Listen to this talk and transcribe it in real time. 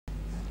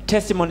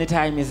Testimony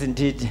time is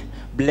indeed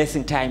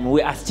blessing time.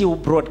 We are still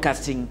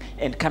broadcasting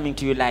and coming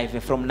to you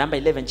live from number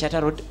 11 Charter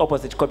Road,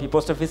 opposite Copy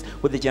Post Office,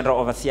 with the General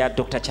Overseer,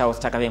 Dr. Charles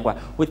Takavengwa.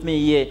 With me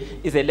here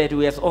is a lady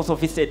who has also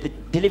visited the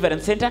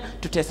Deliverance Center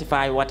to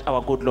testify what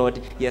our good Lord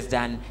has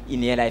done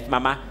in her life.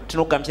 Mama,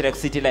 tunokamchira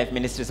City Life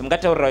Ministries.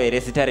 Mungataura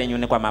resita renyu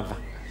nekwa mabva.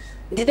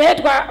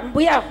 Ndinetwa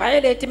mbuya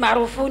Violet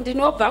Marufu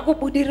ndinobva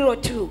kubudiriro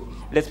 2.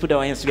 Let's put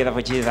our hands together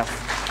for Jesus.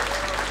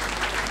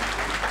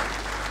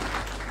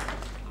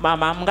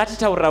 Mama,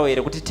 mungatitaurirawo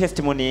here kuti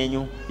testimony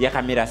yenyu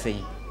yakamira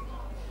sei?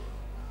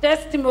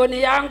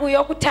 Testimony yangu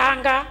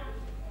yokutanga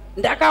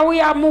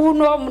ndakauya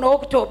muno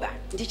October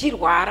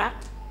ndichirwara,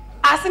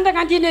 asi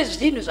ndanga ndine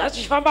zvinhu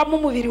zvazvichifamba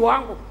mumuviri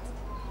wangu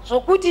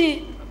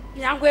zvokuti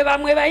nyangwe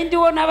vamwe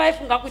vaindiona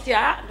vaifunga kuti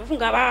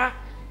ndofunga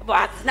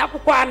hadzina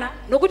kukwana,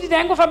 nokuti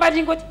ndaingofamba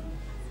ndingoti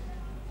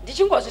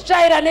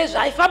ndichingozvitsvaira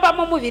nezvaifamba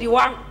mumuviri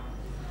wangu.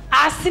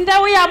 Asi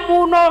ndauya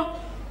muno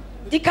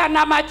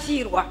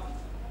ndikanamatirwa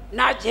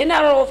na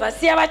General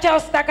Overseer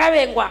Charles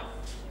Takavengwa,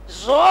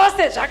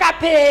 zvose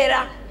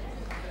zvakapera.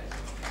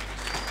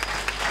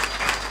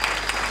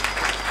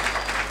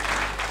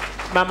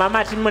 Mama,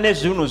 mati mune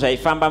zvinhu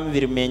zvaifamba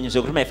muviri menyu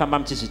zvokuti maifamba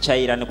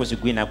muchizvitsvaira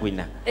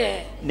nekuzvigwina-gwina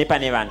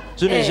nepane vanhu.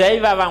 Zvinhu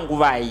zvaivava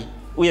nguvai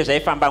uye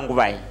zvaifamba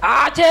nguvai?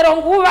 Chero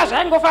nguva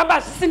zvaingofamba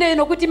zvisinei,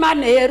 nokuti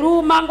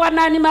manheru,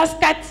 mangwanani,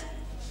 masikati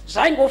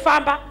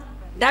zvaingofamba.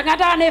 Ndanga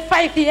ndane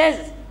 5 years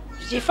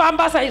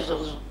zvichifamba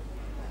saizvozvo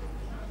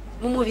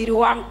mumuviri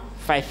wangu.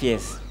 5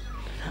 years.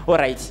 All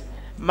right.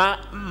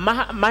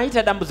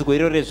 Maita dambudziko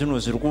iro rezvinhu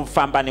zviri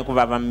kufamba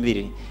nekuvava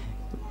muviri.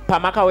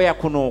 Pamakauya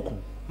kunoku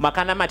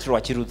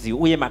makanamatirwa chirudzi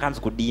uye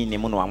makanzi kudii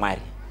nemunhu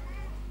waMwari?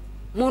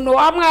 Munhu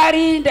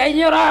waMwari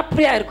ndainyora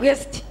prayer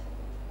request.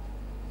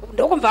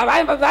 Ndokumva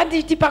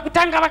vanditi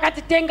pakutanga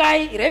vakati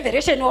tengai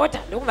revelation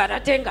water, ndokumva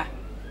ndatenga.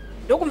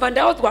 Ndokumva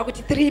ndaudzwa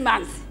kuti 3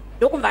 months.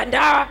 Ndokumva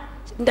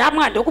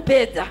ndamwa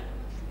ndokupedza.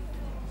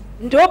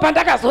 Ndo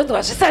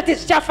pandakazonzwa zvisati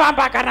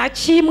zvichafamba kana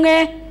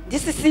chimwe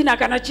ndisisina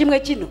kana chimwe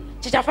chinhu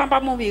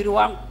chichafamba mumuviri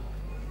wangu.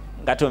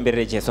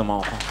 Ngatomberere Jesu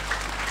maoko.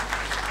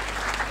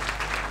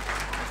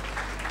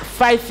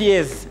 5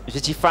 years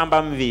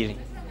zvichifamba muviri,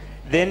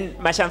 then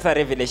mashandisa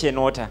revelation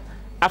water.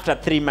 After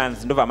 3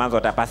 months ndobva manzwa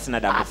kuti hapasina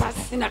dambudziko.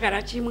 Hapasina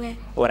kana chimwe.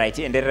 Alright,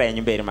 enderera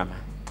yenyu mberi mama.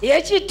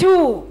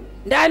 Yechi2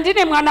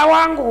 ndandine mwana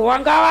wangu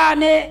wangava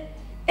ne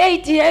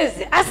 8 years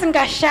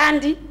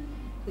asingashandi.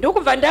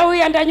 Ndokubva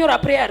ndauya ndanyora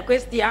prayer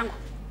request yangu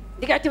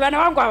ndikati vana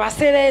vangu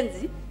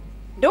havasevenzi.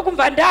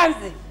 Ndokubva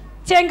ndanzi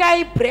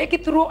tengai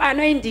breakthrough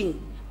anointing,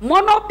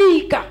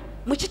 munobika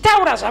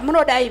muchitaura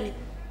zvamunoda imi.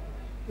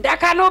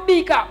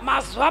 Ndakanobika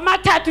mazuva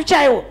 3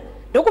 chaiwo.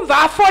 Ndokubva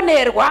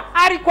afonerwa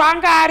ari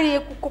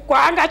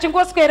kwaanga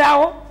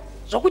achingoswerawo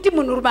zvokuti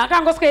munhurume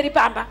akangosweri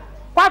pamba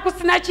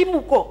kwakusina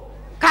chimuko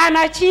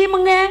kana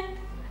chimwe,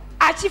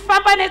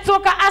 achifamba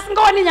netsoka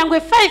asingaoni nyangwe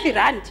 5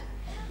 rand.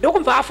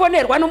 Ndokubva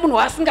afonerwa nomunhu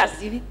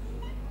wasingazivi,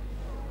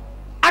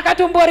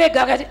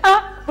 akatomborega akati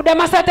kuda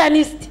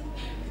masatanist.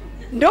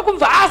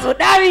 Ndokubva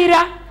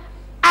azodavira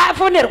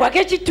afonerwa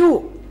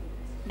kechi2.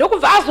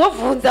 Ndokubva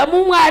azobvunza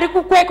mumwe ari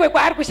kukwekwe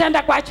kwaari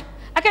kushanda kwacho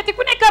akati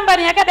kune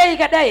kambani yakadai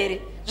ikadai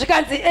here,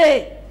 zvikanzi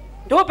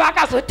ndopa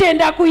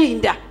akazotenda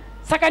kuinda.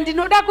 Saka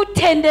ndinoda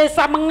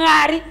kutendesa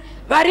Mwari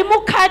vari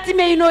mukati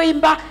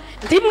meinoimba.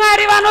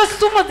 NdiMwari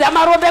vanosumudza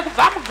marombe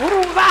kubva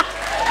muguruva,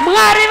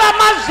 Mwari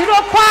vamazviro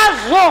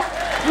kwazvo,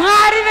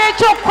 Mwari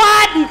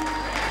vechokwadi.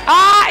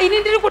 Ini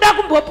ndiri kuda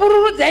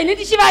kumbopururudza ini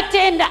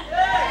ndichivatenda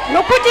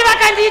nokuti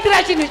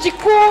vakandiitira chinhu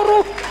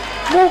chikuru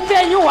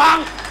muupenyu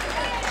hwangu.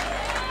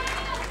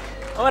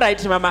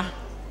 Alright mama,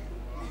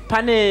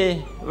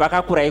 pane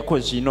vakakura iko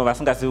zvino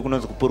vasingazivi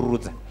kunonzi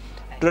kupururudza.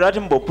 Toda kuti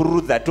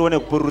mbopururudza tione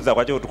kupururudza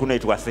kwacho kuti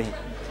kunoitwa sei.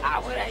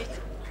 Alright.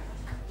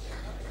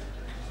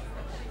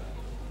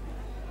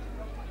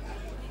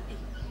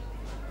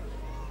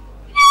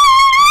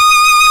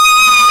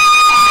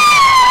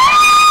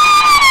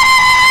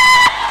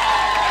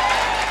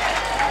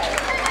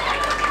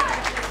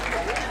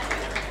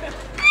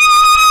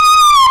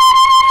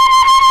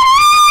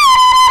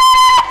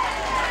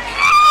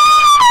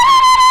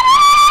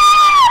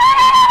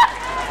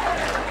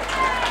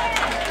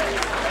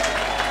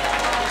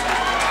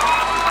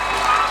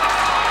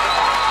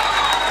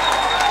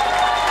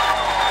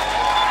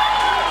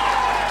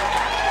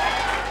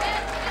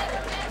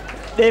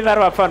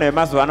 Vari vafano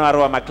vemazuva ano vari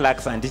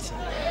vamaclarks handiti.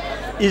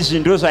 Izvi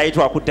ndo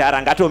zvaitwa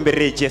kudhara,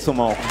 ngatomberere Jesu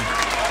maoko.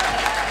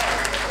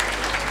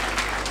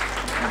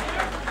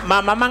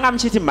 Mama, manga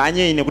muchiti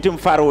mhanyei nekuti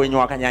mufaro wenyu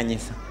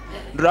wakanyanyisa.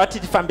 Ndoda kuti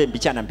tifambe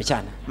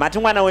mbichana. Mati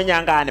mwana wenyu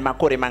anga ane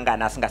makore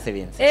mangana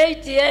asingasevenzi?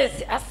 8 years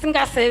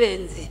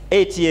asingasevenzi.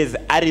 8 years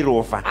ari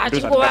rova.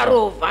 Achingova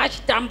rova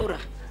achitambura.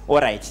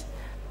 Alright.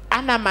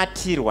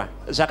 Anamatirwa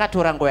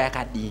zvakatora nguva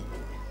yakadii?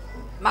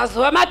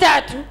 Mazuva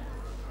 3.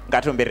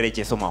 Ngatomberere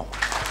Jesu maoko.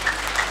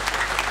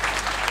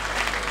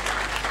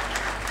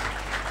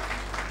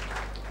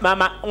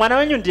 Mama, mwana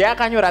wenyu ndiye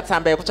akanyora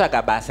tsamba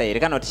yekutsvaga basa here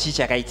kana kuti chii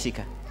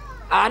chakaitika?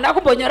 Haana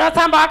kumbonyora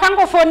tsamba,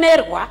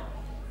 akangofonerwa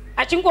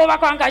achingova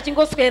kwanga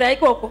achingoswera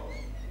ikoko.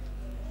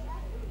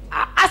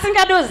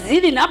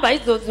 asingadozivi nhamba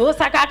idzodzo,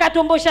 saka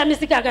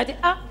akatomboshamisika akati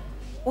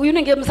uyu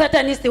unenge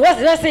musatanisti,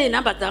 waziva sei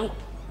nhamba dzangu?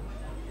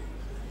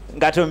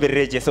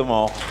 Ngatombirire Jesu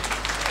maoko.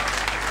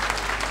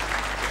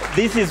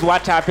 This is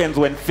what happens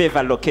when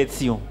favor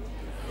locates you.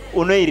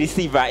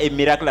 Unoireceive a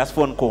miraculous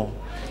phone call.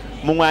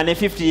 Mumwe ane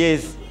 50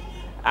 years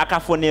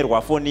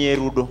akafonerwa foni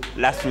yerudo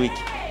last week.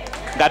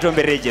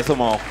 Ngatombirire Jesu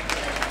maoko.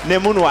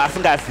 Nemunhu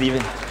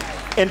asingazive.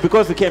 And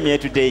because you came here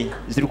today,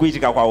 zviri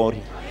kuitika kwauri.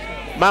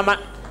 Mama,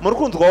 muri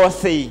kunzwawo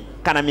sei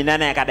kana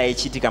minana yakadai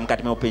ichiitika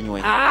mukati meupenyu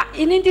hwenyu?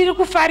 Ini ndiri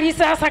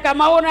kufarisa, saka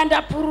maona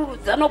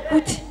ndapururudza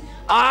nokuti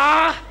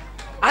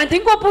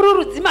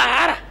handingopururudzi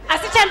mahara,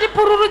 asi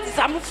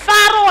chandipururudzisa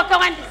mufaro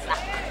wakawandisa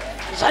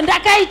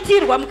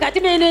zvandakaitirwa mukati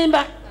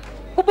meimba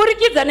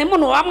kuburikidza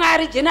nemunhu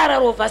waMwari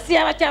General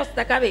Overseer Charles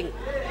Takavengwa.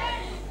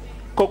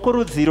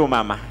 Kokurudziro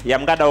mama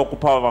yamungadawo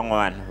kupawo vamwe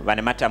vanhu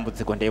vane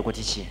matambudziko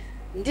ndeyekuti chii?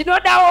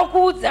 Ndinodawo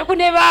kuudza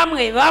kune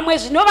vamwe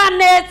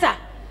zvinovanetsa,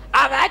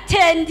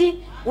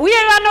 havatendi uye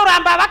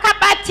vanoramba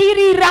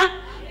vakabatirira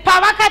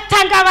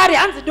pavakatanga vari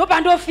hanzi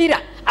ndopandofira,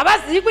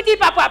 havazivi kuti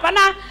ipapo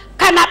hapana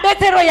kana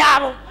betsero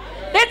yavo.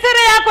 Betsero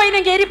yako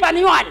inenge iri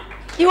pani wani,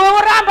 iwe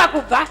uramba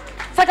kubva,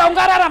 saka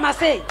ungararama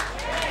sei?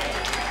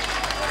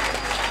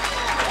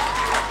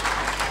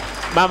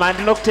 Mama,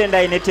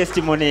 ndinokutendai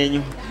netestimony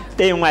yenyu.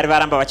 Dei Mwari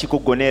varamba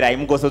vachikugonerai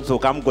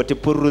mugozodzoka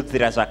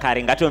mugotipururudzira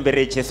zvakare.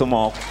 Ngatiomberei Jesu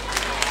maoko.